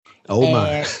Oh my.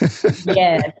 And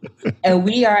yes,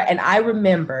 and I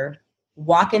remember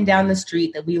walking down the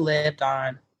street that we lived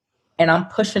on, and I'm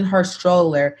pushing her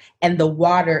stroller, and the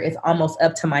water is almost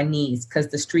up to my knees because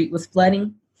the street was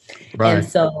flooding. Right. And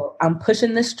so I'm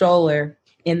pushing the stroller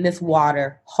in this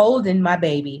water, holding my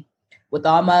baby with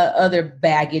all my other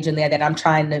baggage in there that I'm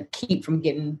trying to keep from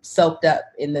getting soaked up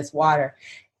in this water.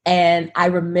 And I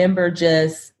remember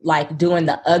just like doing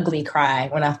the ugly cry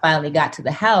when I finally got to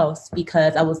the house,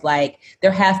 because I was like,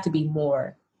 there has to be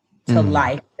more to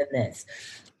life than this.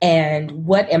 And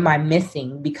what am I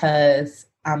missing? Because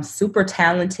I'm super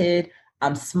talented,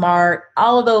 I'm smart,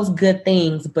 all of those good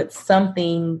things, but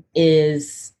something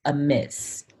is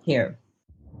amiss here.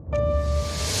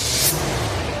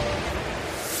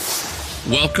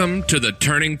 Welcome to the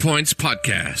Turning Points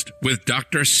Podcast with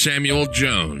Dr. Samuel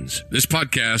Jones. This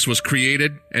podcast was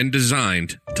created and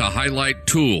designed to highlight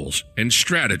tools and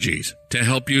strategies to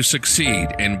help you succeed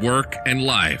in work and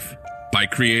life by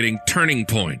creating turning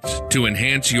points to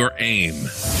enhance your aim.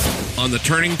 On the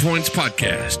Turning Points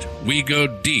Podcast, we go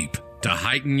deep to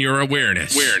heighten your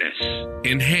awareness,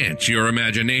 enhance your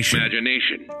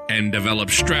imagination, and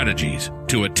develop strategies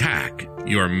to attack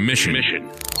your mission.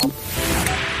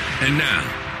 And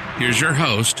now, here's your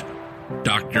host,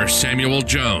 Dr. Samuel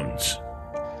Jones.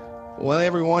 Well,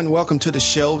 everyone, welcome to the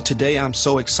show. Today, I'm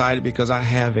so excited because I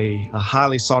have a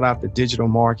highly sought after digital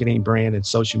marketing, brand, and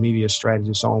social media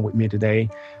strategist on with me today.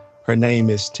 Her name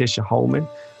is Tisha Holman.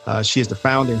 She is the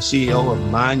founder and CEO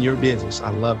of Mind Your Business. I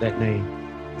love that name.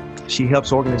 She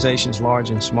helps organizations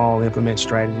large and small implement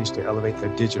strategies to elevate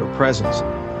their digital presence.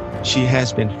 She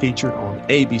has been featured on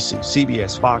ABC,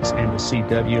 CBS, Fox, and the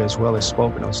CW, as well as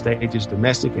spoken on stages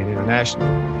domestic and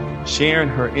international, sharing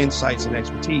her insights and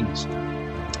expertise.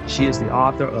 She is the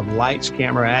author of Lights,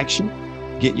 Camera, Action,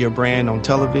 Get Your Brand on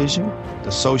Television, The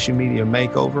Social Media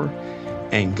Makeover,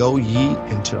 and Go Ye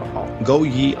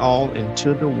All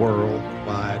Into the World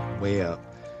Wide Web.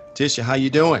 Tisha, how you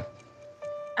doing?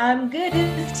 I'm good.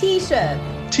 It's Tisha.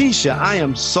 Tisha, I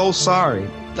am so sorry.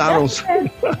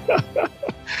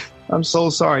 I'm so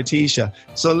sorry, Tisha.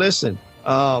 So listen,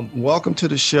 welcome to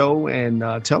the show, and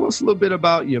tell us a little bit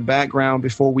about your background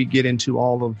before we get into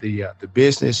all of the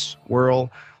business world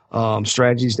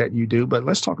strategies that you do. But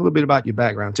let's talk a little bit about your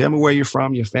background. Tell me where you're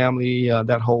from, your family,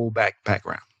 that whole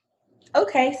background.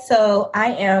 Okay, so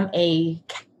I am a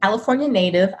California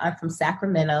native. I'm from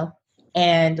Sacramento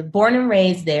and born and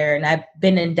raised there, and I've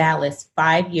been in Dallas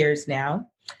 5 years now.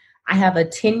 I have a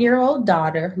 10-year-old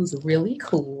daughter who's really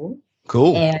cool.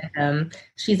 Cool. And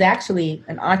she's actually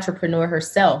an entrepreneur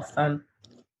herself,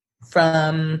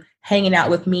 from hanging out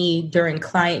with me during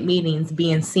client meetings,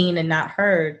 being seen and not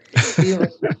heard. We were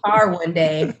in the car one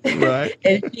day, right.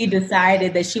 And she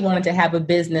decided that she wanted to have a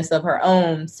business of her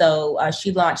own. So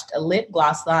she launched a lip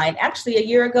gloss line actually a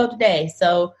year ago today.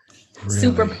 So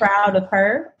Super proud of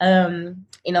her.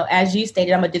 As you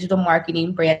stated, I'm a digital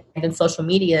marketing, brand, and social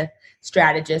media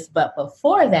strategist. But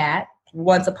before that,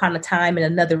 once upon a time in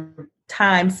another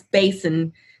time, space,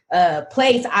 and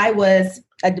place, I was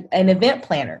an event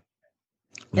planner.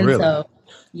 And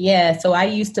so I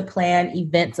used to plan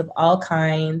events of all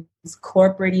kinds,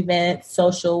 corporate events,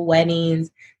 social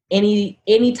weddings,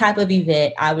 any type of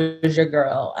event. I was your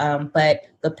girl. But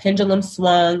the pendulum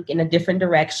swung in a different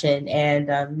direction.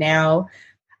 And now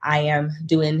I am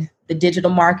doing the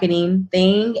digital marketing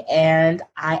thing, and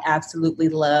I absolutely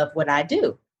love what I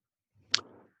do.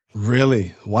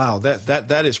 Really? Wow.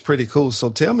 That is pretty cool. So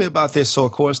tell me about this. So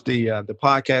of course the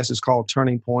podcast is called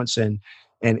Turning Points, and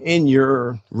in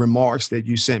your remarks that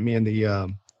you sent me in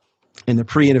the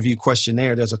pre-interview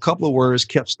questionnaire, there's a couple of words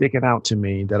kept sticking out to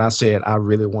me that I said, I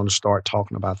really want to start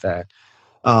talking about that.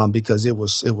 Because I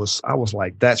was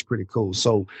like, that's pretty cool.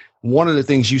 So one of the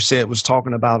things you said was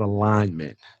talking about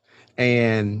alignment,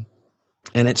 and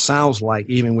it sounds like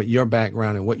even with your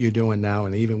background and what you're doing now,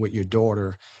 and even with your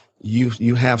daughter,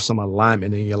 you have some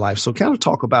alignment in your life. So kind of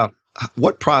talk about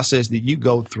what process did you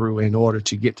go through in order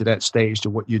to get to that stage to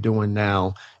what you're doing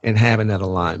now and having that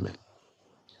alignment?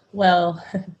 Well,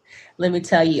 let me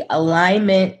tell you,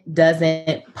 alignment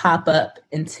doesn't pop up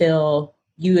until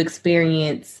you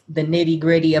experience the nitty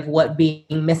gritty of what being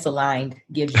misaligned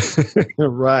gives you.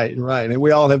 Right. And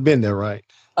we all have been there, right?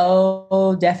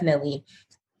 Oh, definitely.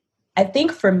 I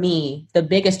think for me, the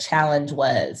biggest challenge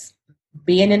was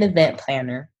being an event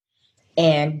planner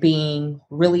and being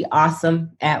really awesome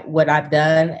at what I've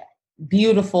done.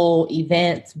 Beautiful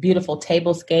events, beautiful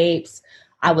tablescapes.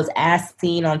 I was as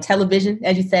seen on television,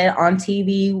 as you said, on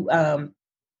TV,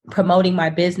 promoting my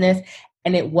business,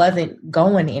 and it wasn't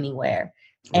going anywhere.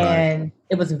 Right. And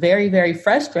it was very, very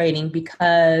frustrating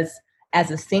because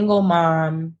as a single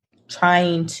mom,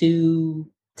 trying to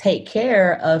take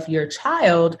care of your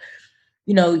child,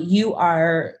 you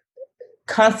are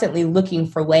constantly looking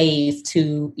for ways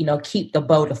to, keep the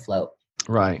boat afloat.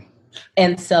 Right.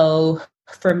 And so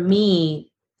for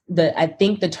me, I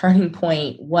think the turning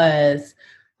point was,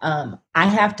 I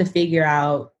have to figure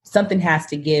out something has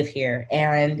to give here.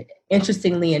 And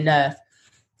interestingly enough,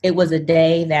 it was a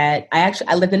day that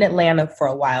I lived in Atlanta for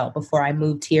a while before I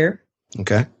moved here.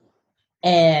 Okay.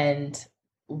 And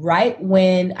right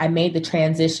when I made the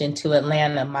transition to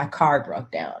Atlanta, my car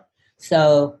broke down.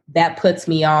 So that puts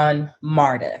me on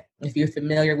MARTA, if you're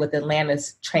familiar with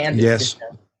Atlanta's transit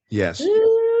system. Yes.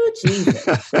 Ooh, Jesus.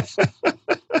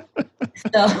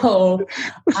 So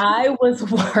I was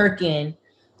working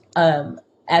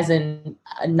as a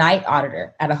night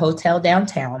auditor at a hotel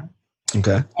downtown.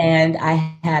 Okay. And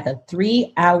I had a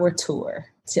 3-hour tour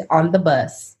on the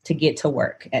bus to get to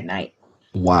work at night.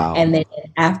 Wow. And then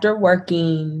after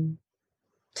working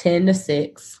 10 to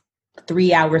 6,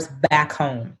 3 hours back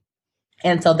home.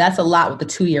 And so that's a lot with a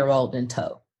 2-year-old in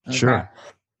tow. Okay? Sure.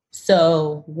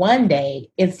 So one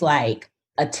day it's like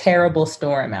a terrible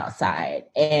storm outside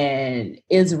and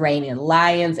it's raining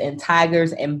lions and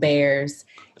tigers and bears.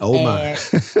 Oh my.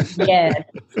 Yeah.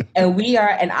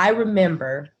 And I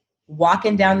remember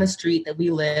walking down the street that we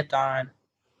lived on,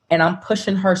 and I'm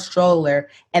pushing her stroller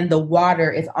and the water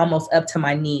is almost up to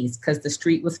my knees because the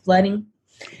street was flooding.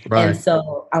 Right. And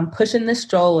so I'm pushing the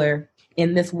stroller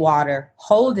in this water,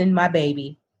 holding my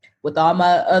baby with all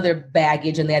my other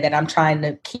baggage in there that I'm trying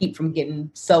to keep from getting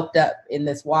soaked up in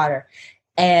this water.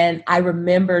 And I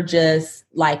remember just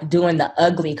like doing the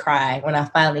ugly cry when I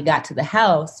finally got to the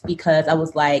house, because I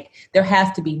was like, there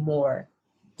has to be more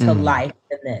to life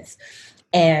than this.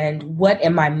 And what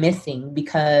am I missing?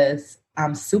 Because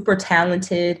I'm super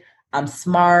talented, I'm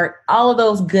smart, all of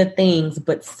those good things,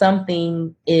 but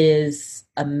something is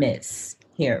amiss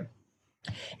here.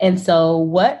 And so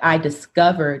what I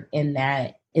discovered in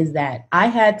that is that I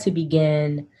had to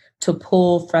begin to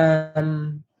pull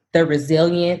from the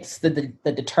resilience, the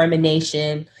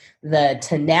determination, the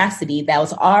tenacity that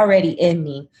was already in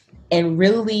me, and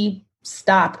really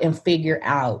stop and figure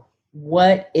out,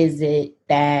 what is it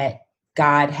that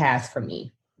God has for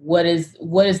me? What is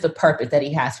the purpose that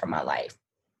he has for my life?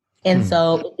 And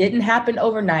so it didn't happen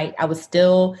overnight. I was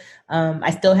still,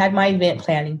 I still had my event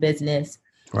planning business.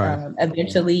 Right.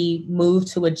 Eventually moved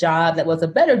to a job that was a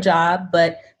better job,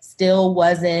 but still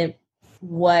wasn't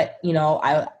what,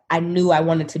 I knew I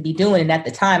wanted to be doing. And at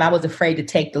the time I was afraid to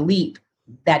take the leap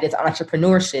that is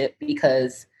entrepreneurship,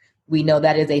 because we know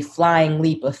that is a flying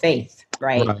leap of faith,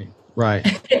 right? Right.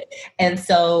 And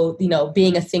so,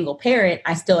 being a single parent,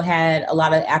 I still had a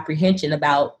lot of apprehension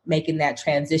about making that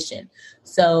transition.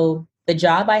 So the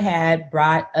job I had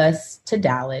brought us to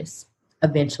Dallas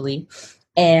eventually.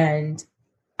 And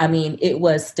I mean, it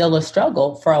was still a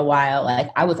struggle for a while.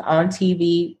 Like, I was on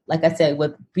TV, like I said,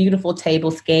 with beautiful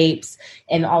tablescapes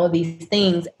and all of these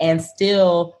things, and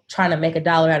still trying to make $1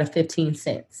 out of 15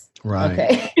 cents. Right.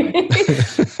 Okay.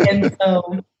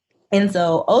 And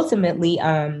so ultimately,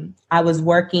 I was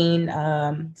working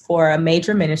for a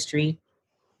major ministry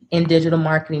in digital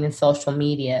marketing and social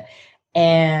media.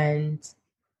 And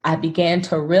I began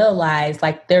to realize,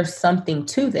 like, there's something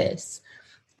to this.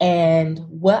 And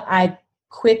what I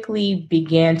quickly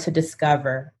began to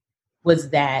discover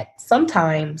was that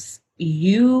sometimes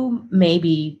you may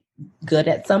be good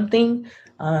at something.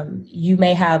 You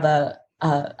may have a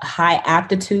high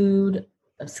aptitude,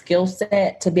 a skill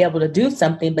set to be able to do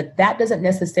something, but that doesn't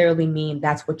necessarily mean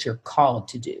that's what you're called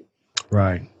to do.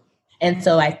 Right. And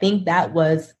so I think that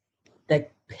was the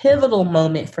pivotal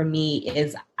moment for me,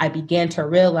 is I began to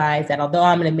realize that although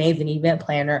I'm an amazing event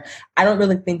planner, I don't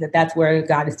really think that that's where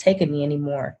God has taken me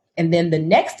anymore. And then the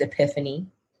next epiphany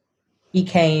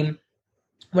became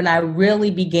when I really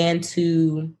began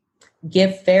to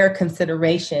give fair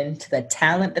consideration to the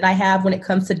talent that I have when it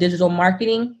comes to digital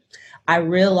marketing. I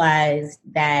realized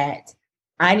that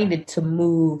I needed to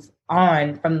move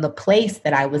on from the place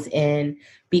that I was in,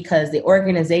 because the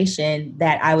organization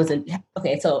that I was in.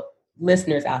 Okay, so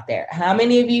listeners out there, how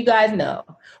many of you guys know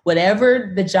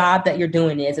whatever the job that you're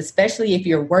doing is, especially if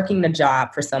you're working the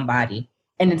job for somebody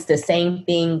and it's the same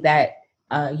thing that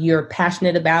you're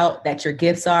passionate about, that your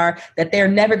gifts are, that they're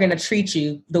never going to treat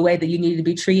you the way that you need to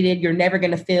be treated. You're never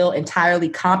going to feel entirely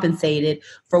compensated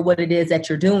for what it is that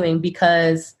you're doing,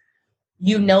 because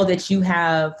you know that you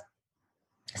have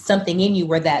something in you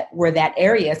where that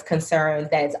area is concerned,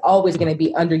 that it's always going to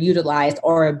be underutilized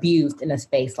or abused in a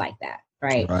space like that.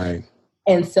 Right. Right.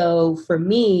 And so for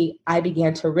me, I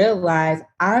began to realize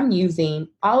I'm using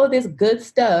all of this good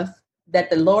stuff that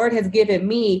the Lord has given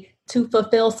me to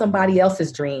fulfill somebody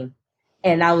else's dream.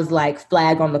 And I was like,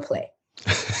 flag on the play.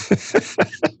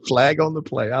 Flag on the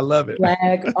play. I love it.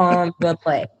 Flag on the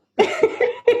play.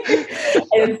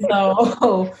 And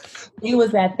so it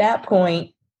was at that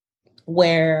point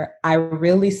where I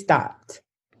really stopped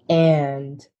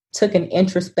and took an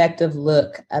introspective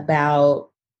look about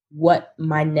what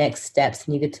my next steps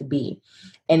needed to be.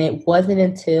 And it wasn't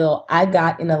until I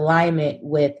got in alignment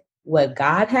with what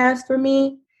God has for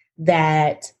me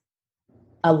that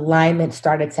alignment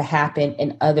started to happen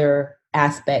in other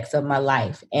aspects of my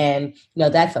life. And,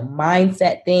 that's a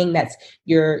mindset thing. That's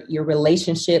your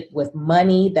relationship with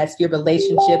money. That's your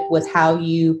relationship with how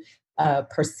you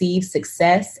perceive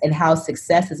success and how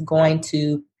success is going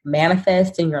to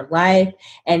manifest in your life.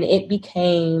 And it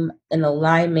became an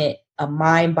alignment, a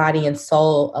mind, body, and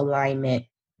soul alignment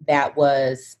that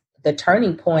was the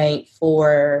turning point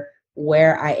for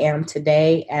where I am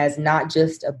today as not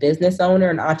just a business owner,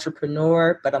 an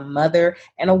entrepreneur, but a mother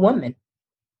and a woman.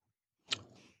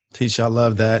 Tisha, I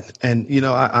love that. And,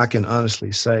 I can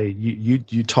honestly say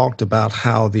you talked about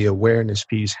how the awareness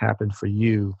piece happened for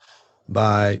you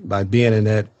by being in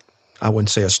that, I wouldn't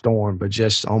say a storm, but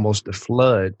just almost a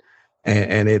flood.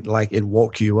 And it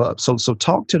woke you up. So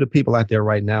talk to the people out there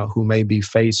right now who may be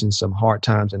facing some hard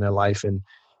times in their life and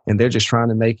they're just trying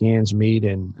to make ends meet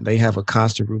and they have a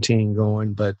constant routine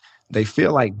going, but they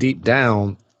feel like deep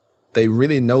down, they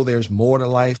really know there's more to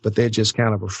life, but they're just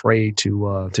kind of afraid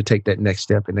to take that next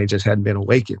step and they just hadn't been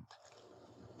awakened.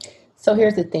 So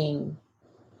here's the thing.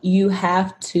 You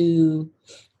have to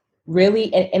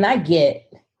really, and I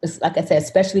get, like I said,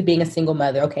 especially being a single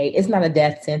mother, okay, it's not a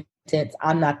death sentence.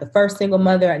 I'm not the first single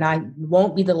mother and I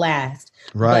won't be the last.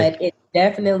 Right. But it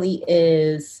definitely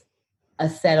is a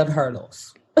set of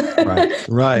hurdles.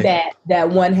 Right. that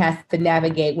one has to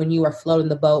navigate when you are floating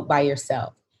the boat by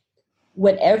yourself.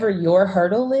 Whatever your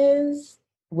hurdle is,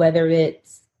 whether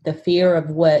it's the fear of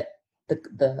what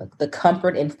the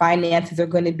comfort and finances are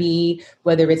going to be,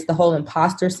 whether it's the whole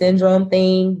imposter syndrome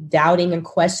thing, doubting and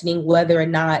questioning whether or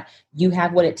not you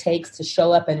have what it takes to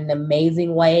show up in an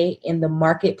amazing way in the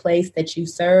marketplace that you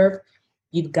serve,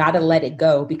 you've got to let it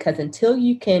go, because until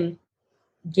you can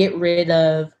get rid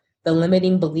of the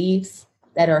limiting beliefs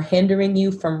that are hindering you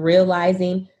from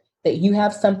realizing that you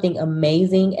have something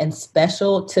amazing and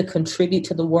special to contribute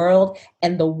to the world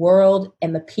and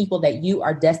the people that you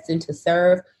are destined to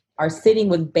serve are sitting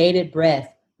with bated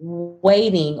breath,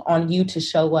 waiting on you to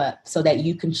show up so that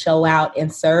you can show out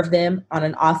and serve them on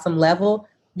an awesome level,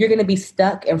 you're going to be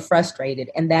stuck and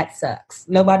frustrated. And that sucks.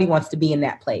 Nobody wants to be in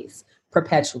that place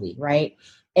perpetually, right?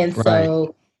 And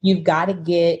so you've got to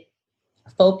get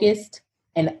focused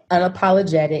and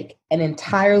unapologetic and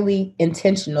entirely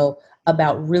intentional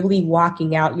about really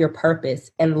walking out your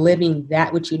purpose and living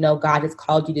that which you know God has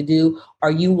called you to do, or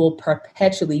you will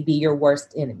perpetually be your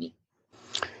worst enemy.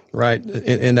 Right.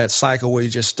 In that cycle where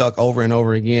you're just stuck over and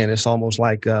over again, it's almost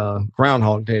like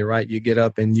Groundhog Day, right? You get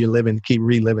up and keep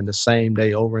reliving the same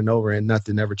day over and over, and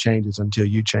nothing ever changes until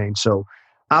you change. So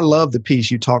I love the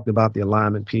piece you talked about, the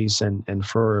alignment piece, and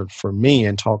for me,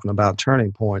 and talking about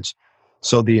turning points.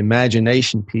 So the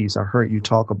imagination piece, I heard you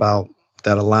talk about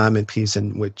that alignment piece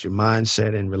and with your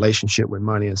mindset and relationship with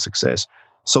money and success.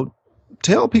 So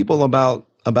tell people about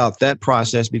that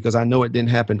process, because I know it didn't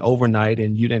happen overnight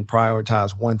and you didn't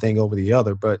prioritize one thing over the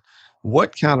other, but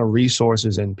what kind of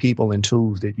resources and people and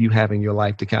tools that you have in your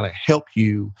life to kind of help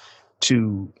you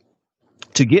to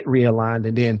get realigned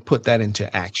and then put that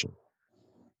into action?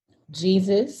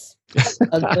 Jesus,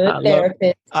 a good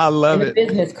therapist, I love and it. A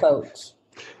business coach.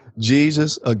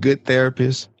 Jesus, a good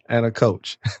therapist, and a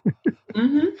coach.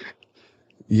 Mm-hmm.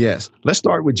 Yes. Let's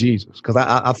start with Jesus, because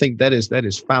I think that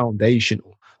is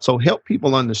foundational. So help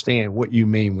people understand what you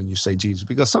mean when you say Jesus,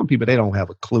 because some people, they don't have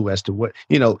a clue as to what,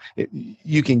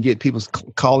 you can get people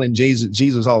calling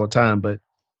Jesus all the time,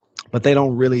 but they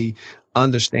don't really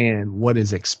understand what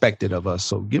is expected of us.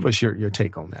 So give us your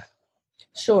take on that.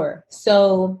 Sure.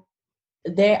 So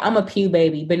I'm a pew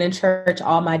baby, been in church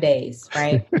all my days,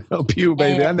 right? A pew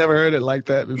baby. I never heard it like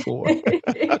that before.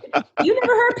 You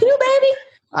never heard pew baby?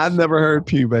 I've never heard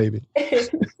pew baby.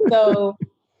 So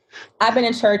I've been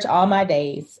in church all my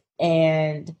days.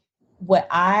 And what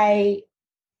I,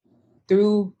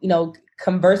 through,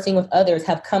 conversing with others,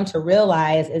 have come to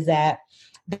realize is that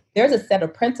there's a set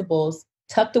of principles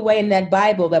tucked away in that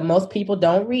Bible that most people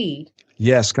don't read.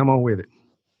 Yes, come on with it.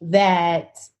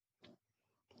 That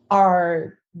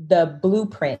are the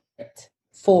blueprint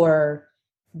for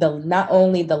not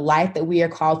only the life that we are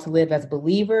called to live as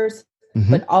believers,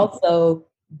 mm-hmm. but also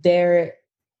therein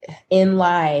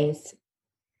lies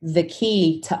the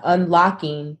key to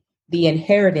unlocking the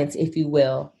inheritance, if you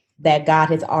will, that God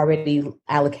has already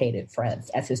allocated for us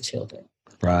as his children.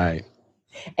 Right.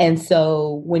 And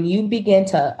so when you begin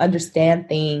to understand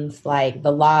things like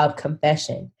the law of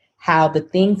confession, how the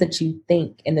things that you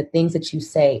think and the things that you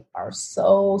say are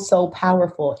so, so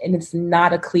powerful, and it's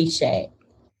not a cliche.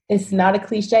 It's not a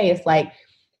cliche. It's like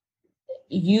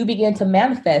you begin to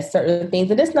manifest certain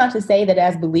things. And it's not to say that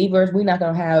as believers, we're not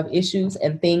going to have issues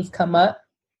and things come up.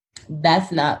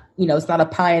 That's not, it's not a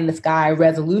pie in the sky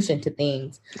resolution to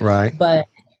things. Right. But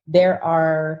there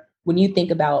are, when you think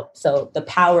about, so the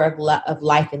power of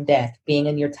life and death being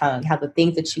in your tongue, how the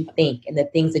things that you think and the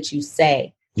things that you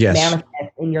say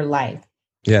manifest in your life.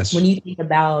 Yes. When you think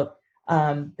about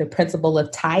the principle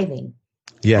of tithing,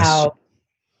 yes. how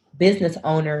business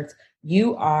owners,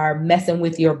 you are messing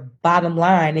with your bottom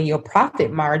line and your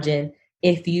profit margin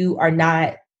if you are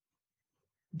not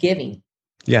giving.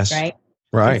 Yes. Right.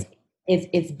 Right.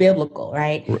 It's biblical,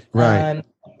 right? Right.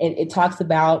 It talks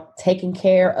about taking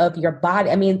care of your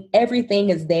body. I mean, everything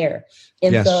is there.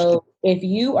 And so if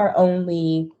you are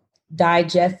only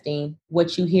digesting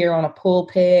what you hear on a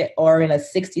pulpit or in a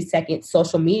 60-second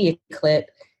social media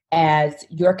clip as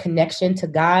your connection to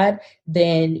God,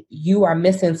 then you are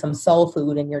missing some soul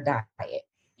food in your diet.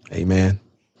 Amen.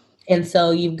 And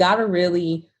so you've got to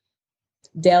really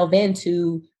delve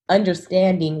into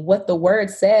understanding what the word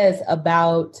says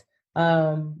about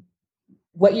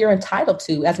what you're entitled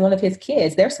to as one of his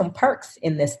kids. There's some perks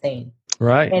in this thing.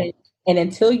 Right. And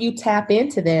until you tap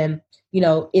into them,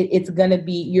 it's going to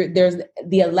be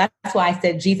that's why I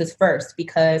said Jesus first,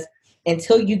 because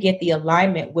until you get the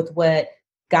alignment with what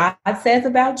God says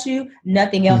about you,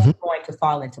 nothing else is going to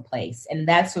fall into place. And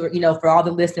that's where, for all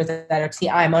the listeners that are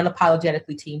I'm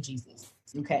unapologetically team Jesus.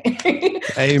 Okay.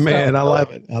 Amen. I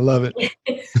love it. I love it.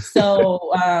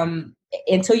 So,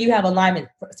 until you have alignment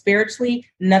spiritually,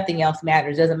 nothing else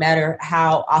matters. Doesn't matter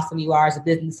how awesome you are as a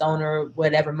business owner,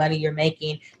 whatever money you're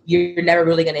making, you're never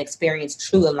really going to experience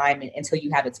true alignment until you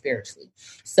have it spiritually.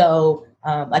 So,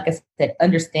 like I said,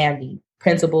 understanding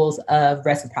principles of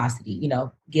reciprocity,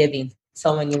 giving,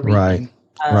 sowing and reaping,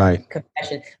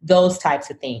 confession, those types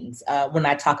of things. When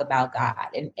I talk about God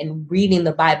and reading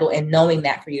the Bible and knowing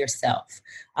that for yourself,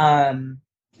 I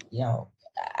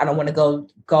don't want to go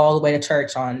all the way to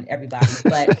church on everybody,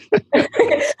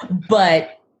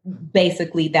 but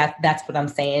basically that's what I'm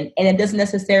saying. And it doesn't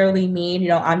necessarily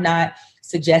mean, I'm not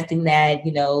suggesting that,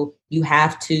 you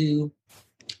have to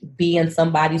be in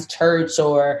somebody's church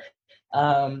or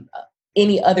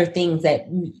any other things that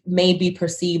may be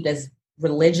perceived as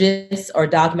religious or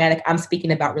dogmatic. I'm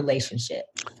speaking about relationship.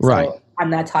 Right. So I'm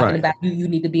not talking about you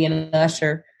need to be an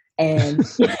usher and,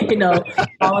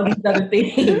 all of these other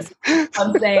things.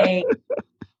 I'm saying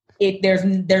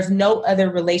there's no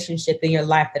other relationship in your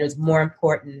life that is more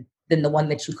important than the one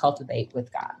that you cultivate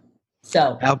with God.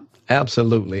 So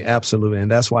absolutely.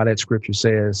 And that's why that scripture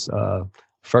says,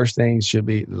 last thing should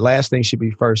be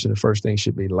first and the first thing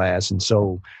should be last. And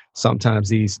so sometimes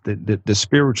the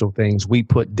spiritual things we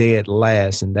put dead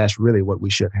last, and that's really what we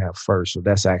should have first. So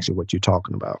that's actually what you're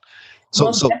talking about.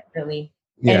 So definitely.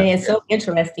 Yeah. And it's so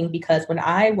interesting because when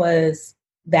I was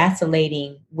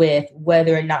vacillating with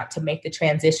whether or not to make the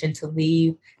transition to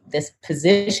leave this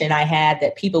position I had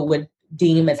that people would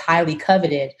deem as highly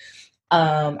coveted,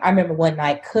 I remember one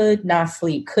night, could not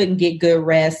sleep, couldn't get good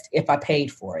rest if I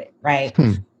paid for it, right?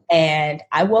 And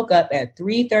I woke up at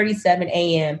 3:37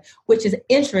 a.m., which is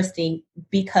interesting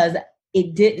because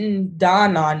it didn't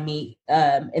dawn on me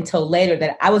until later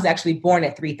that I was actually born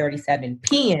at 3:37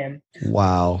 p.m.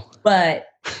 Wow. But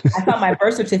I saw my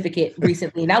birth certificate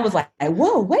recently, and I was like,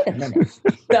 whoa, wait a minute.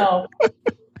 So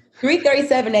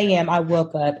 3:37 a.m., I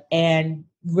woke up, and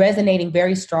resonating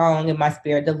very strong in my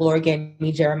spirit, the Lord gave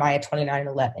me Jeremiah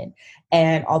 29:11.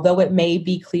 And although it may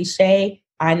be cliche,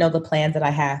 I know the plans that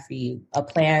I have for you,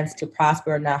 plans to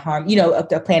prosper and not harm,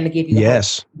 a plan to give you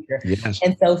the future. Yes.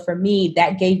 And so for me,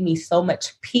 that gave me so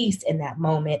much peace in that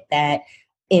moment that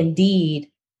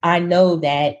indeed, I know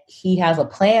that he has a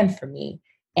plan for me.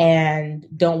 And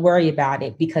don't worry about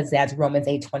it, because as Romans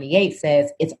 8:28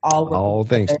 says, it's all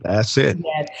things. That's it.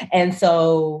 Yes. And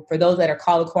so for those that are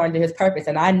called according to his purpose,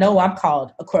 and I know I'm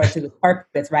called according to his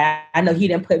purpose, right? I know he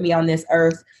didn't put me on this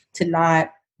earth to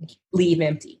not leave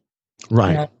empty.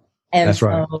 Right. And that's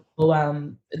right.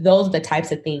 Those are the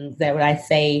types of things that when I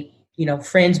say,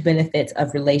 fringe benefits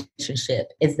of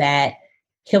relationship is that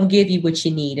he'll give you what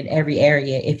you need in every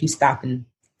area if you stop and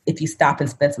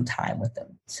spend some time with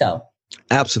them. So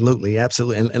Absolutely.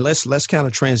 And let's kind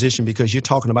of transition, because you're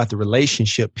talking about the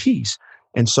relationship piece.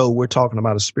 And so we're talking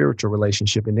about a spiritual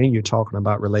relationship, and then you're talking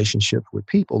about relationships with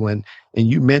people. And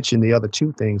you mentioned the other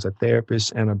two things, a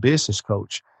therapist and a business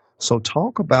coach. So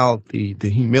talk about the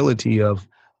humility of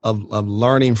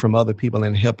learning from other people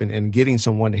and helping and getting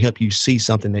someone to help you see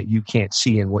something that you can't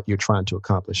see in what you're trying to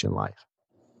accomplish in life.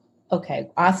 Okay,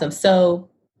 awesome. So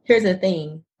here's the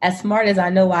thing. As smart as I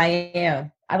know I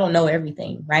am, I don't know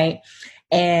everything, right?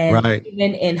 And Right.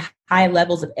 even in high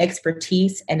levels of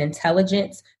expertise and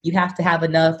intelligence, you have to have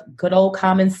enough good old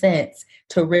common sense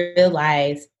to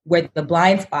realize where the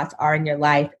blind spots are in your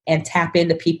life and tap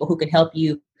into people who can help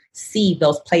you see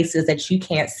those places that you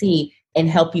can't see and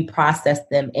help you process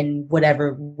them in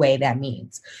whatever way that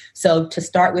means. So to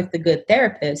start with the good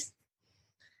therapist,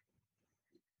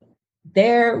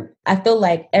 I feel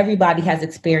like everybody has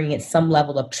experienced some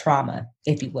level of trauma,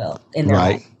 if you will, in their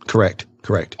life. Correct.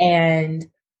 And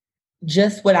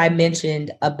just what I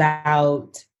mentioned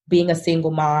about being a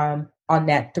single mom on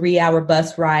that 3-hour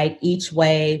bus ride each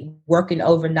way, working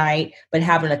overnight, but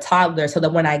having a toddler so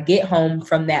that when I get home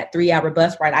from that 3-hour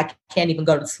bus ride, I can't even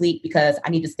go to sleep because I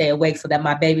need to stay awake so that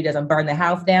my baby doesn't burn the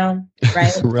house down.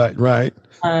 Right. Right.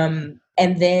 And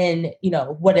then,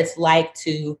 what it's like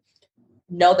to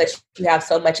know that you have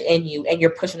so much in you and you're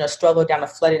pushing a struggle down a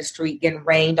flooded street, getting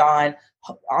rained on,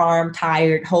 arm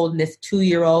tired, holding this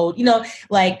 2-year-old,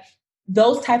 like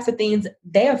those types of things,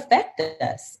 they affect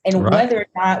us. And whether or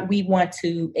not we want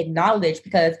to acknowledge,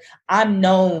 because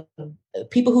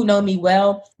people who know me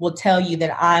well will tell you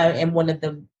that I am one of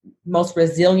the most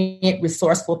resilient,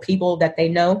 resourceful people that they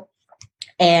know.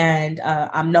 And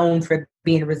I'm known for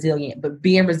being resilient, but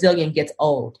being resilient gets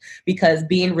old because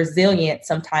being resilient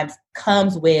sometimes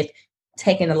comes with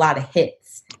taking a lot of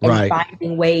hits and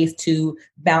finding ways to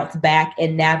bounce back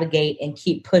and navigate and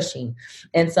keep pushing.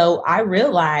 And so I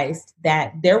realized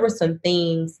that there were some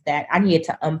things that I needed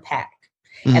to unpack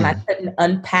and I couldn't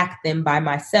unpack them by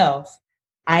myself.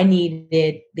 I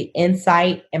needed the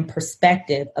insight and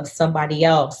perspective of somebody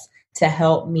else to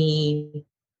help me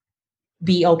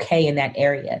be okay in that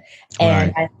area.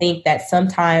 And I think that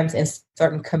sometimes in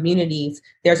certain communities,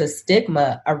 there's a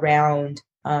stigma around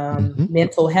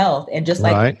mental health. And just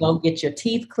like you go get your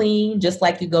teeth cleaned, just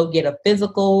like you go get a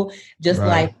physical, just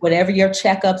like whatever your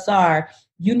checkups are,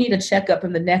 you need a checkup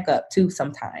in the neck up too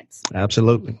sometimes.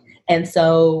 Absolutely. And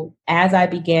so as I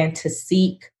began to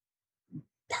seek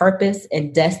purpose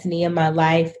and destiny in my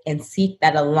life and seek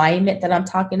that alignment that I'm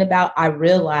talking about, I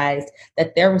realized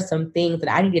that there were some things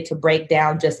that I needed to break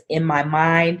down just in my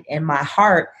mind and my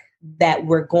heart that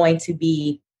were going to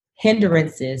be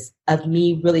hindrances of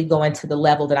me really going to the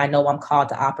level that I know I'm called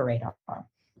to operate on.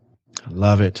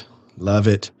 Love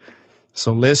it.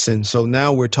 So listen, so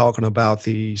now we're talking about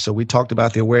we talked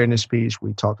about the awareness piece,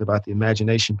 we talked about the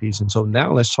imagination piece. And so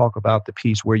now let's talk about the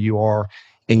piece where you are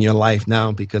in your life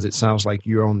now, because it sounds like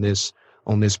you're on this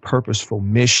purposeful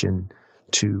mission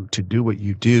to do what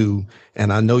you do.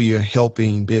 And I know you're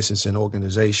helping business and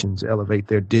organizations elevate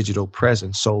their digital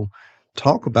presence. So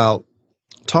talk about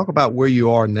where you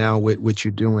are now with what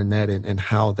you're doing that and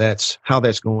how that's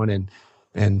going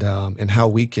and how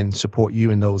we can support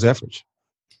you in those efforts.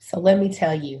 So let me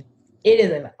tell you, it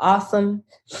is an awesome,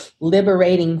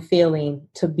 liberating feeling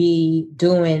to be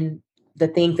doing the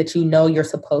things that you know you're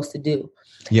supposed to do.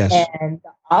 Yes. And the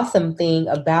awesome thing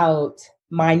about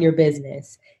Mind Your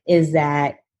Business is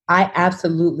that I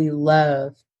absolutely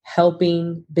love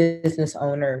helping business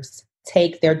owners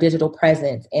take their digital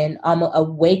presence and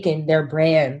awaken their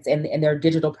brands and their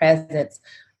digital presence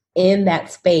in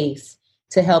that space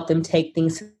to help them take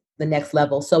things to the next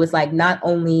level. So it's like, not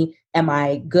only am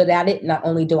I good at it, not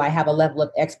only do I have a level of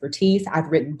expertise,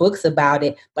 I've written books about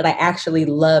it, but I actually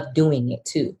love doing it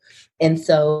too. And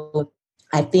so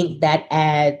I think that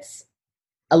adds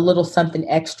a little something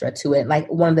extra to it.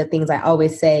 Like one of the things I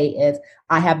always say is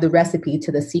I have the recipe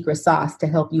to the secret sauce to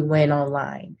help you win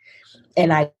online.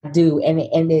 And I do. And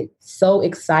it's so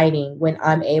exciting when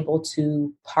I'm able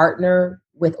to partner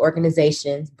with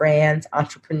organizations, brands,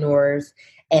 entrepreneurs.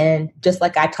 And just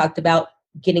like I talked about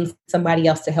getting somebody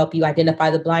else to help you identify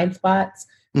the blind spots,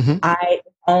 the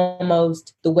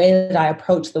way that I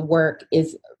approach the work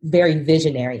is very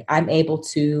visionary. I'm able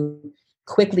to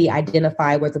quickly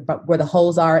identify where the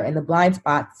holes are and the blind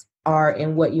spots are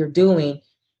in what you're doing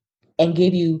and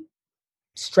give you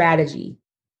strategy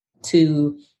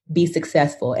to be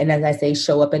successful. And as I say,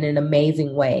 show up in an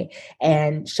amazing way.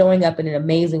 And showing up in an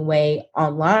amazing way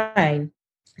online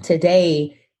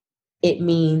today, it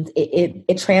means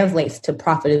it translates to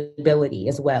profitability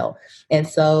as well. And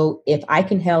so if I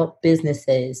can help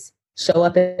businesses show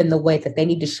up in the way that they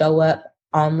need to show up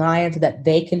online so that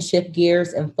they can shift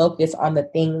gears and focus on the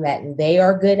thing that they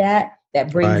are good at, that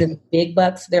brings in big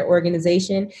bucks to their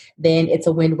organization, then it's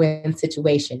a win-win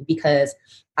situation because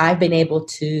I've been able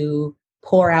to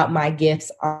pour out my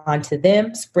gifts onto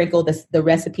them, sprinkle the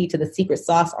recipe to the secret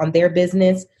sauce on their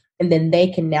business, and then they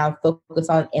can now focus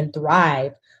on and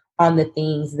thrive on the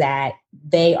things that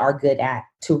they are good at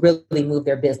to really move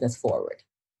their business forward.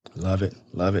 Love it.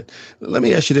 Love it. Let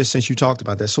me ask you this, since you talked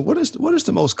about that. So what is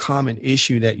the most common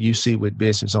issue that you see with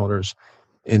business owners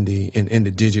in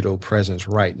the digital presence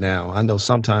right now? I know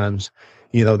sometimes,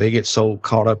 they get so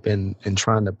caught up in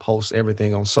trying to post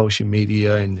everything on social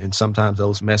media, and sometimes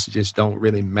those messages don't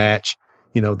really match,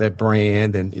 their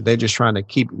brand, and they're just trying to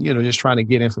keep, just trying to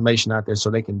get information out there so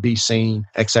they can be seen,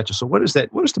 etc. So what is the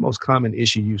most common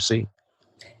issue you see?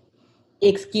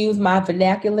 Excuse my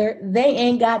vernacular, they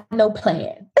ain't got no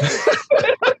plan.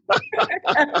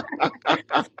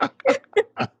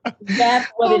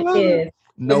 That's what it is.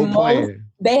 No plan.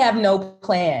 They have no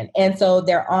plan. And so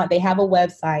they have a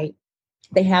website,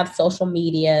 they have social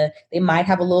media, they might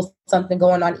have a little something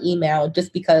going on email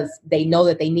just because they know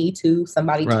that they need to.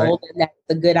 Somebody told them that's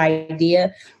a good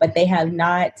idea, but they have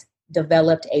not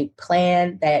developed a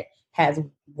plan that has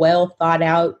well thought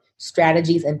out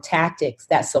strategies and tactics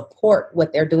that support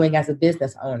what they're doing as a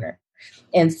business owner.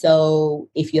 And so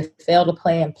if you fail to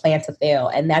plan to fail.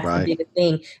 And that's the biggest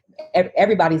thing.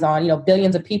 Everybody's on,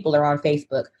 billions of people are on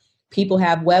Facebook. People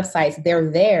have websites,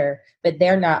 they're there, but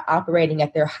they're not operating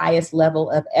at their highest level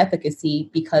of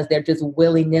efficacy because they're just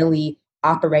willy-nilly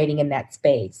operating in that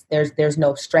space. There's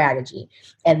no strategy.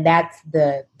 And that's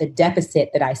the deficit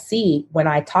that I see when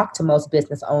I talk to most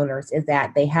business owners, is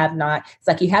that they have not. It's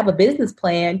like you have a business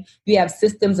plan, you have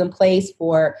systems in place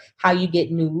for how you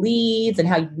get new leads and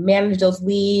how you manage those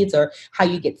leads, or how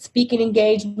you get speaking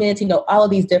engagements, all of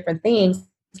these different things.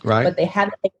 Right. But they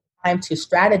haven't taken time to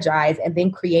strategize and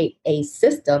then create a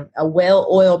system, a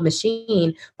well-oiled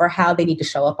machine for how they need to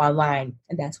show up online.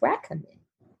 And that's where I come in.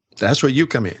 That's where you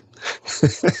come in.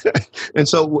 And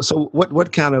so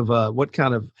what kind of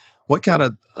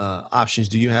options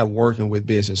do you have working with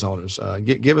business owners?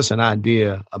 Give us an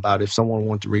idea about if someone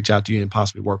wants to reach out to you and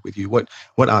possibly work with you. What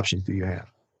options do you have?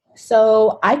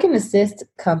 So I can assist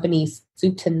companies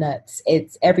soup to nuts.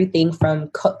 It's everything from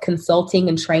consulting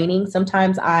and training.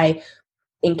 Sometimes I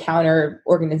encounter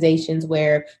organizations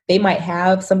where they might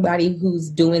have somebody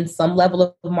who's doing some level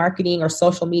of marketing or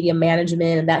social media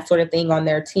management and that sort of thing on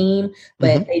their team,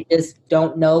 but they just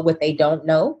don't know what they don't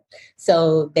know.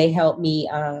 So they help me,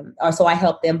 so I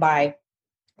help them by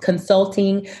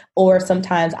consulting, or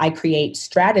sometimes I create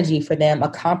strategy for them, a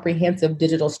comprehensive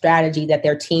digital strategy that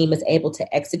their team is able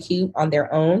to execute on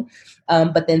their own.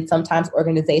 But then sometimes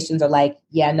organizations are like,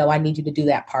 yeah, no, I need you to do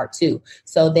that part too.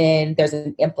 So then there's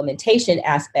an implementation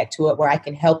aspect to it where I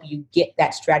can help you get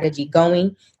that strategy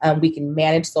going. We can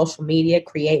manage social media,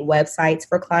 create websites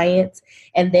for clients.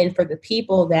 And then for the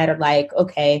people that are like,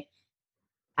 okay,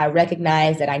 I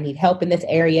recognize that I need help in this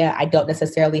area. I don't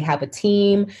necessarily have a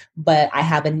team, but I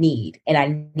have a need and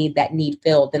I need that need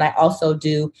filled. Then I also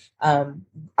do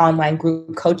online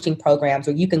group coaching programs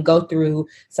where you can go through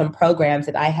some programs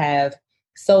that I have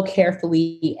so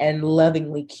carefully and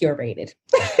lovingly curated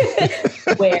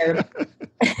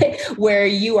where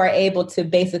you are able to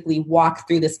basically walk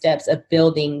through the steps of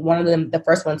building. One of them, the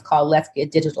first one's called Let's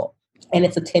Get Digital. And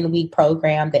it's a 10-week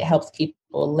program that helps people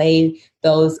lay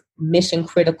those mission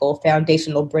critical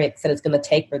foundational bricks that it's going to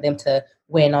take for them to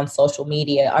win on social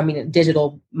media,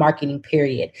 digital marketing,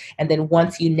 period. And then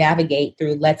once you navigate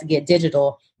through Let's Get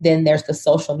Digital, then there's the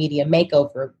social media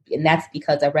makeover. And that's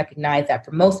because I recognize that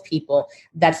for most people,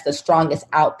 that's the strongest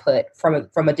output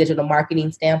from a digital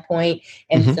marketing standpoint.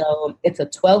 And so it's a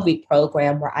 12-week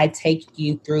program where I take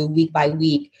you through week by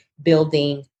week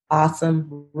building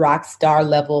awesome rock star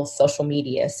level social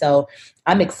media. So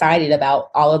I'm excited about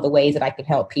all of the ways that I can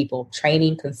help people: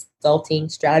 training, consulting,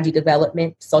 strategy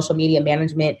development, social media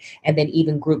management, and then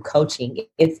even group coaching.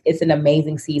 It's an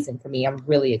amazing season for me. I'm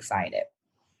really excited.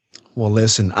 Well,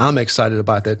 listen, I'm excited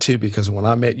about that too, because when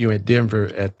I met you in Denver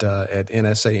at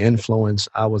NSA Influence,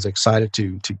 I was excited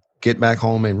to get back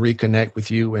home and reconnect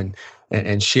with you and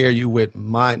share you with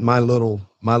my little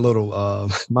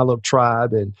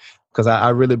tribe, and because I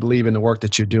really believe in the work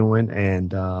that you're doing,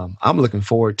 and I'm looking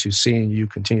forward to seeing you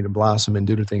continue to blossom and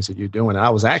do the things that you're doing. And I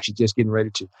was actually just getting ready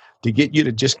to get you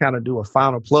to just kind of do a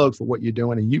final plug for what you're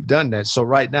doing, and you've done that. So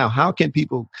right now, how can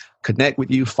people connect with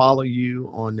you, follow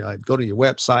you on, go to your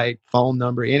website, phone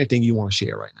number, anything you want to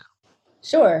share right now?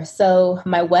 Sure. So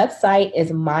my website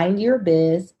is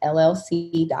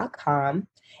mindyourbizllc.com.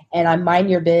 And I'm Mind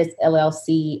Your Biz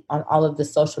LLC on all of the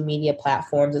social media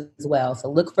platforms as well. So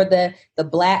look for the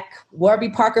black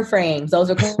Warby Parker frames. Those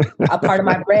are a part of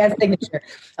my brand signature.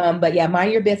 But yeah,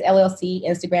 Mind Your Biz LLC,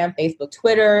 Instagram, Facebook,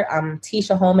 Twitter. I'm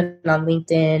Tisha Holman on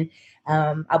LinkedIn.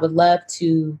 I would love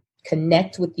to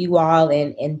connect with you all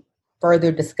and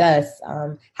further discuss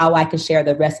how I can share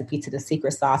the recipe to the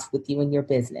secret sauce with you in your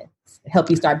business, help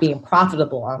you start being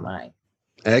profitable online.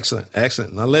 Excellent,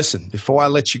 excellent. Now, listen, before I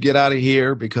let you get out of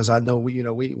here, because I know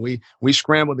we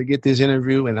scrambled to get this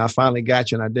interview, and I finally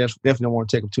got you, and I definitely don't want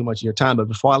to take up too much of your time. But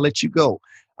before I let you go,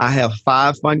 I have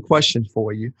 5 fun questions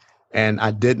for you, and I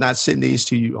did not send these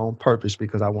to you on purpose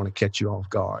because I want to catch you off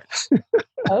guard.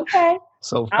 Okay.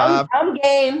 So 5. I'm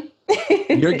game.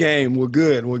 Your game. We're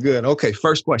good. We're good. Okay.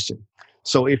 First question.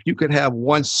 So, if you could have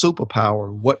one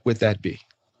superpower, what would that be?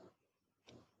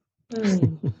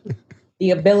 The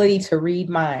ability to read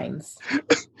minds.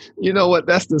 You know what?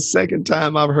 That's the second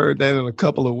time I've heard that in a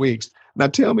couple of weeks. Now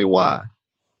tell me why.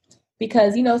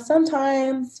 Because,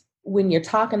 sometimes when you're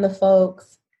talking to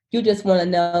folks, you just want to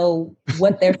know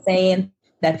what they're saying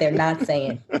that they're not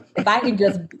saying. If I can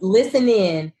just listen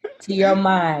in to your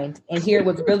mind and hear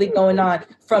what's really going on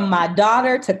from my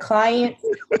daughter to clients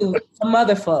to some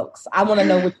other folks, I want to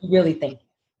know what you really think.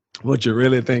 What you're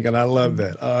really thinking. I love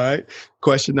that. All right.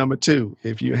 Question number 2.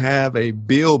 If you have a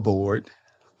billboard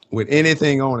with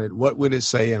anything on it, what would it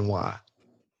say and why?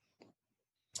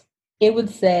 It would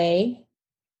say,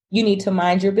 you need to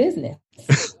mind your business.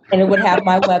 And it would have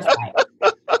my website.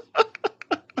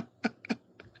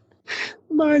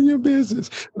 Mind your business.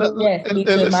 Yes, you need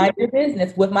to mind your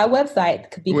business with my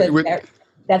website because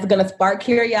that's going to spark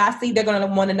curiosity. They're going to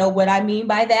want to know what I mean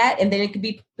by that. And then it could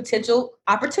be potential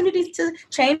opportunities to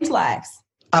change lives.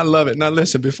 I love it. Now,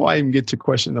 listen, before I even get to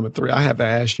question number 3, I have to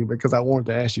ask you because I wanted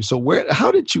to ask you. So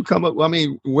how did you come up? I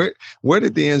mean, where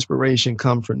did the inspiration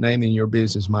come for naming your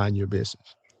business, Mind Your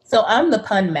Business? So I'm the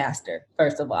pun master,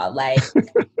 first of all. Like,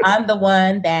 I'm the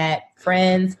one that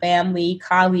friends, family,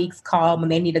 colleagues call when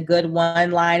they need a good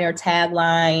one-liner,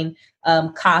 tagline,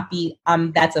 copy.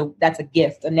 That's a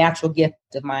gift, a natural gift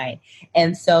of mine.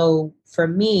 And so for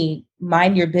me,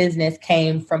 Mind Your Business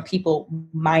came from people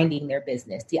minding their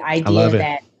business. The idea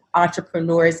that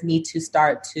entrepreneurs need to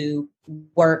start to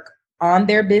work on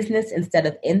their business instead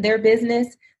of in their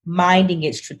business, minding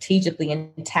it strategically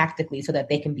and tactically so that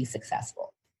they can be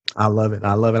successful. I love it.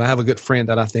 I love it. I have a good friend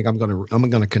that I think I'm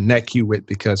going to connect you with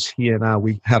because he and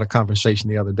we had a conversation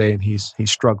the other day and he's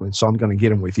struggling. So I'm going to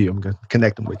get him with you. I'm going to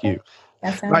connect him with you.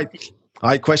 That's All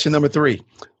right. Question number 3.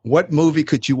 What movie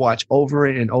could you watch over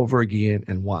and over again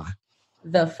and why?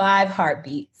 The 5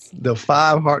 Heartbeats. The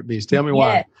 5 Heartbeats. Tell me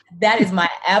why. That is my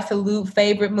absolute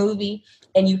favorite movie.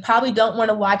 And you probably don't want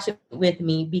to watch it with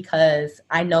me because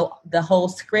I know the whole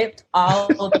script, all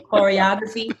of the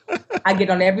choreography. I get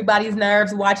on everybody's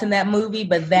nerves watching that movie,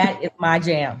 but that is my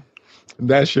jam.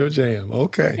 That's your jam.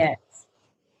 Okay. Yes.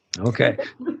 Okay.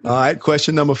 All right.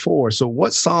 Question number 4. So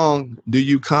what song do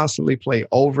you constantly play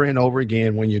over and over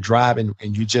again when you're driving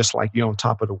and you just like you're on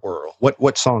top of the world?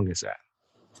 What song is that?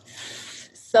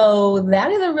 So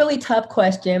that is a really tough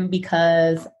question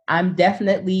because I'm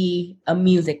definitely a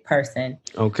music person.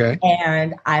 Okay.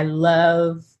 And I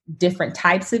love different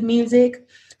types of music.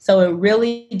 So it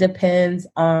really depends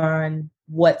on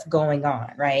what's going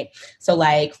on, right? So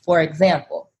like, for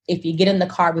example, if you get in the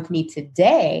car with me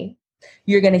today,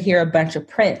 you're going to hear a bunch of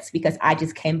Prince because I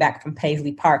just came back from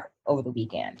Paisley Park over the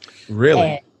weekend. Really?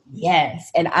 And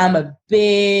yes. And I'm a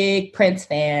big Prince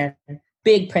fan.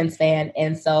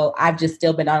 And so I've just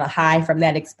still been on a high from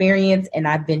that experience and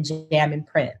I've been jamming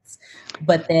Prince.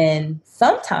 But then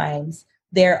sometimes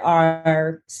there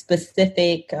are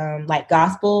specific like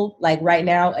gospel, like right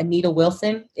now, Anita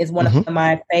Wilson is one of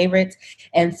my favorites.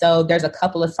 And so there's a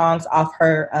couple of songs off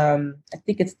her, I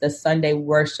think it's the Sunday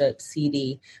Worship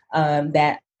CD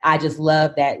that I just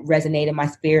love that resonate in my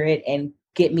spirit and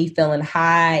get me feeling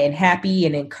high and happy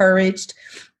and encouraged.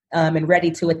 And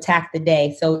ready to attack the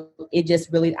day. So it just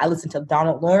really, I listen to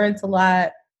Donald Lawrence a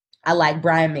lot. I like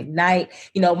Brian McKnight.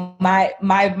 You know,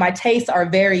 my tastes are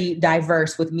very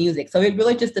diverse with music. So it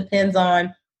really just depends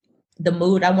on the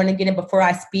mood I want to get in before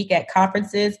I speak at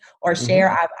conferences or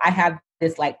share. I have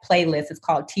this like playlist. It's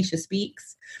called Tisha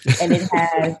Speaks. And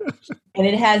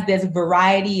it has this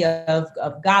variety of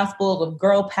gospel, of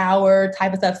girl power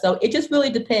type of stuff. So it just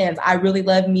really depends. I really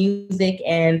love music,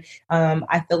 and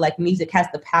I feel like music has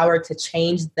the power to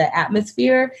change the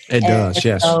atmosphere. It does,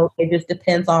 yes. So it just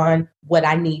depends on what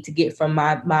I need to get from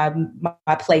my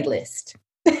playlist.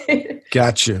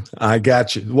 Gotcha. I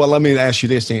got you. Well, let me ask you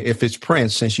this thing. If it's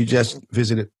Prince, since you just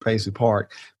visited Paisley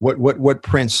Park, what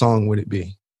Prince song would it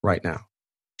be right now?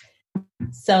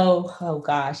 So, oh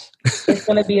gosh, it's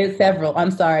going to be several.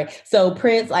 I'm sorry. So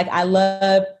Prince, like I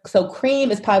love, so Cream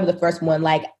is probably the first one.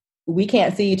 Like we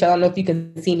can't see each other. I don't know if you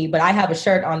can see me, but I have a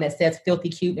shirt on that says "Filthy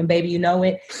Cute," and baby, you know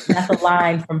it. That's a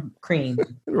line from Cream.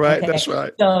 Right, okay? That's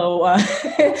right. So,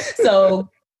 so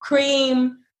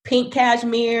Cream, pink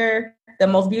cashmere, the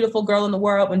most beautiful girl in the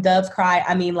world. When Doves Cry.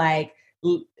 I mean, like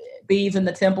Bees in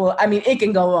the Temple. I mean, it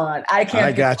can go on. I can't.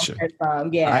 I got you.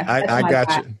 Yeah, I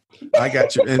got you. I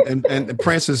got you. And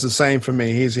Prince is the same for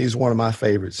me. He's one of my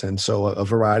favorites, and so a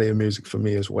variety of music for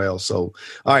me as well. So,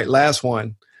 all right, last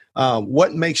one.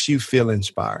 What makes you feel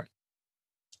inspired?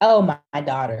 Oh, my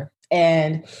daughter.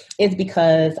 And it's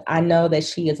because I know that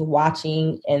she is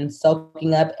watching and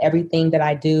soaking up everything that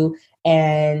I do.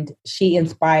 And she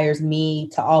inspires me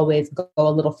to always go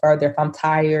a little further. If I'm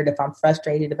tired, if I'm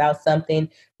frustrated about something,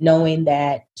 knowing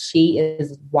that she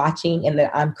is watching and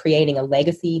that I'm creating a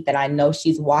legacy that I know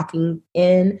she's walking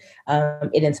in,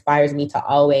 it inspires me to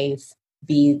always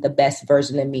be the best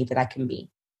version of me that I can be.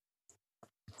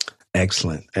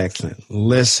 Excellent. Excellent.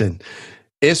 Listen,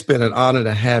 it's been an honor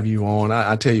to have you on.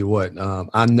 I tell you what,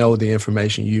 I know the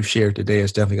information you've shared today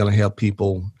is definitely going to help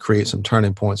people create some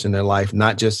turning points in their life,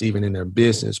 not just even in their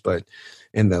business, but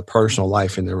in their personal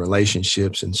life and their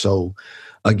relationships. And so,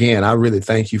 again, I really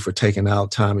thank you for taking out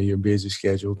time in your busy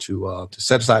schedule to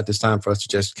set aside this time for us to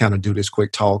just kind of do this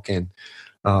quick talk. And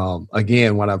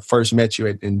again, when I first met you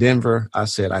in Denver, I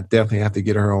said I definitely have to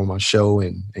get her on my show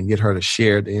and get her to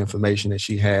share the information that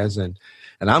she has. And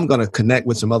I'm going to connect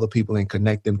with some other people and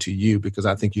connect them to you because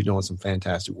I think you're doing some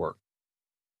fantastic work.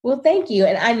 Well, thank you.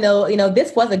 And I know,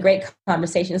 this was a great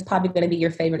conversation. It's probably going to be your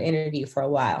favorite interview for a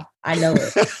while. I know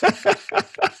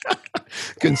it.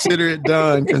 Consider it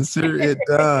done. Consider it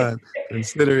done.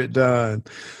 Consider it done.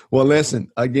 Well,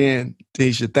 listen, again,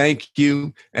 Tisha, thank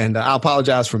you. And I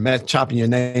apologize for chopping your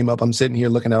name up. I'm sitting here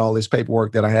looking at all this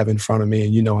paperwork that I have in front of me,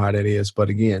 and you know how that is. But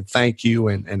again, thank you.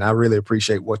 And I really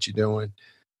appreciate what you're doing.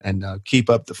 And keep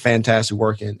up the fantastic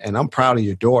work. And I'm proud of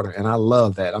your daughter. And I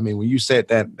love that. I mean, when you said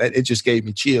that, it just gave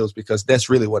me chills because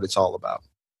that's really what it's all about.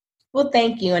 Well,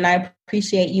 thank you. And I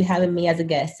appreciate you having me as a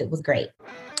guest. It was great.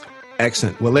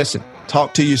 Excellent. Well, listen,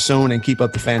 talk to you soon and keep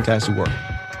up the fantastic work.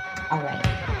 All right.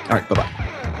 All right. Bye-bye.